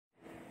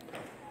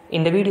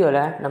In the video,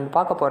 நம்ம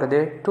பார்க்க போகிறது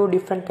two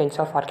different kinds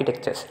of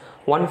architectures.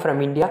 One from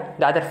India,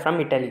 the other from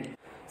Italy.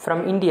 From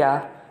India,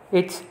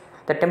 it's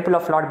the temple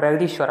of Lord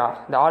Brihadeshwara,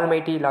 the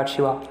almighty Lord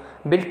Shiva,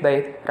 built by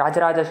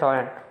Rajaraja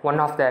Cholan, one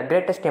of the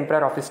greatest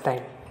emperor of his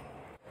time.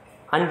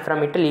 And from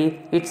Italy,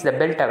 it's the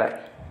bell tower.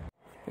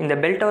 இந்த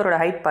bell tower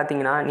height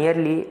பார்த்தீங்கன்னா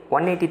nearly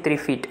 183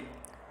 feet.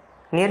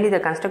 Nearly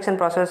the construction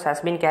process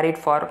has been carried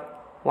for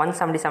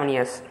 177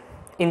 years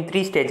in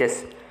 3 stages.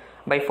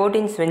 By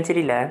 14th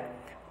century,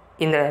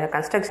 இந்த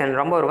construction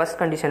ரொம்ப ஒரு worst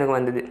கண்டிஷனுக்கு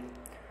வந்தது.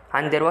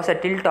 And there was a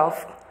tilt of,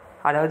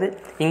 அதாவது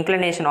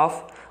inclination of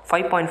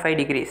 5.5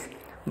 degrees.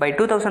 By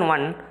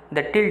 2001,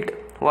 the tilt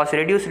was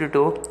reduced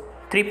to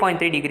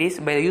 3.3 degrees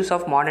by the use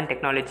of modern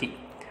technology.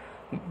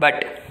 But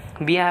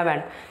we have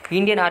an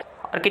Indian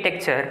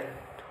architecture,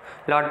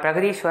 Lord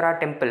Brihadeshwara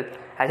temple,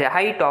 has a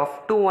height of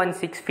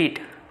 216 feet,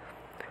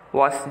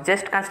 was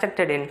just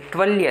constructed in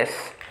 12 years.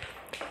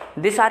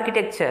 This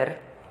architecture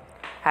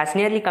has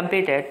nearly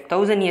completed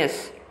 1000 years.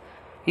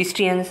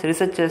 Historians,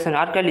 researchers and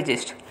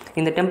archaeologists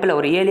இந்த டெம்பிளை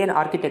ஒரு alien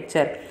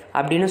architecture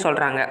அப்படின்னு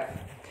சொல்கிறாங்க.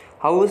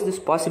 How is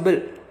this possible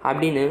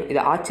அப்படின்னு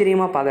இதை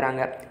ஆச்சரியமாக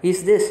பார்க்குறாங்க.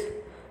 Is this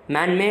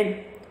man-made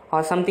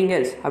or something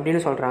else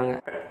அப்படின்னு சொல்கிறாங்க.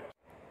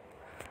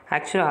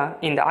 ஆக்சுவலாக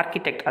இந்த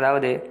ஆர்கிடெக்ட்,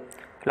 அதாவது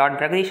Lord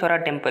Brihadeeswara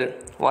temple,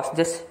 was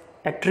just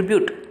a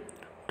tribute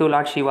to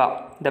Lord Siva,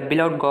 the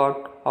பிலவ்ட் God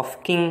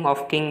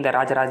of king the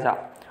Rajaraja.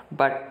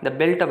 But the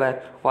bell tower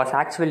was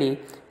actually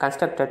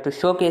constructed to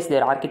showcase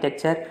their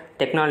architecture,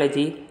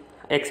 technology,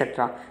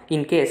 etc.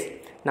 In case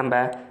நம்ம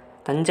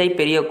தஞ்சை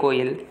பெரிய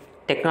கோயில்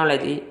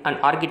technology and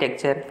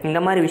architecture இந்த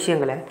மாதிரி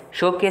விஷயங்களை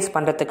showcase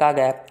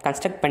பண்ணுறதுக்காக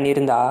construct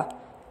பண்ணியிருந்தா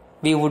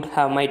we would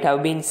have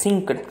been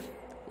synced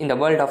in the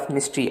world of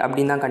mystery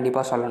அப்படின்னு தான்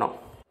கண்டிப்பாக சொல்லணும்.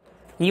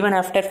 Even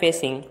after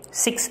facing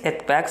 6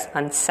 earthquakes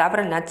and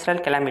several natural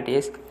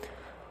calamities,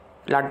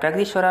 Lord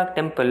Brihadeshwara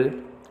temple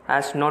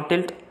has no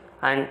tilt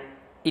and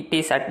it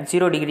is at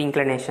 0 degree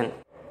inclination.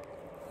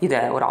 இதை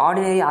ஒரு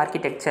ordinary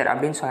architecture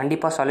அப்படின்னு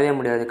கண்டிப்பாக சொல்லவே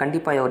முடியாது.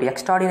 கண்டிப்பாக ஒரு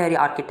எக்ஸ்ட்ராடினரி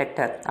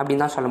ஆர்கிடெக்டர்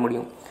அப்படின்னு தான் சொல்ல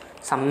முடியும்.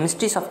 Some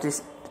mysteries of this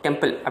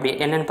temple அப்படி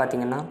என்னென்னு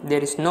பார்த்தீங்கன்னா,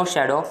 there is no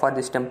shadow for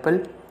this temple.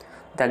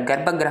 The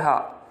கர்ப்பகிரஹா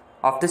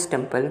of this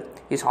temple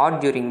is hot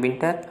during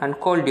winter and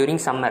gold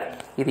during summer.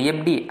 இது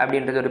எப்படி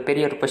அப்படின்றது ஒரு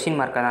பெரிய ஒரு கொஷின்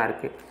மார்க்காக தான்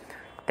இருக்குது.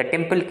 த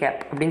டெம்பிள் கேப்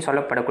அப்படின்னு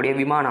சொல்லப்படக்கூடிய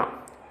விமானம்,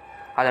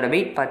 அதோட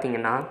வெயிட்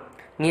பார்த்தீங்கன்னா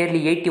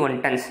நியர்லி 81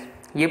 tons.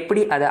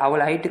 எப்படி அதை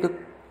அவ்வளோ ஹைட்டுக்கு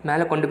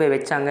மேலே கொண்டு போய்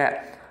வச்சாங்க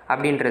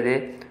அப்படின்றது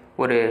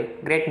ஒரு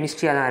கிரேட்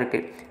மிஸ்ட்ரியாக தான்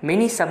இருக்குது.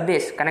 Many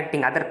subways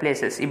connecting other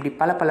places, இப்படி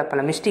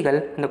பல மிஸ்ட்ரிகள்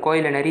இந்த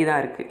கோயிலில் நிறைய தான்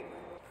இருக்குது.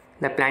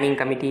 த planning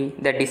committee,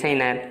 the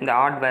designer, the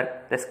hard work,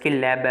 the skill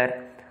labour,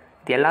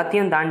 இது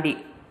எல்லாத்தையும் தாண்டி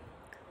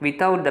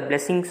without the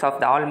blessings of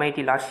the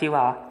almighty Lord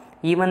Siva,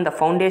 even the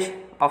foundation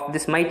of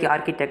this mighty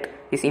architect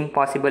is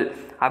impossible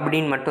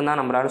அப்படின்னு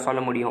மட்டும்தான் நம்மளால்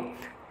சொல்ல முடியும்.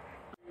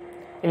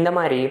 இந்த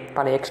மாதிரி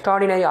பல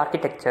எக்ஸ்ட்ராடினரி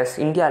ஆர்கிடெக்சர்ஸ்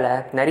இந்தியாவில்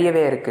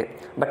நிறையவே இருக்குது.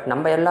 பட்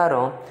நம்ம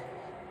எல்லாரும்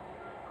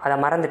அதை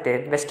மறந்துட்டு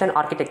வெஸ்டர்ன்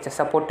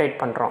ஆர்கிடெக்சர்ஸை போர்ட்ரேட்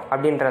பண்ணுறோம்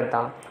அப்படின்றது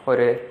தான்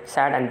ஒரு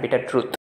சேட் அண்ட் பிட்டர் ட்ரூத்.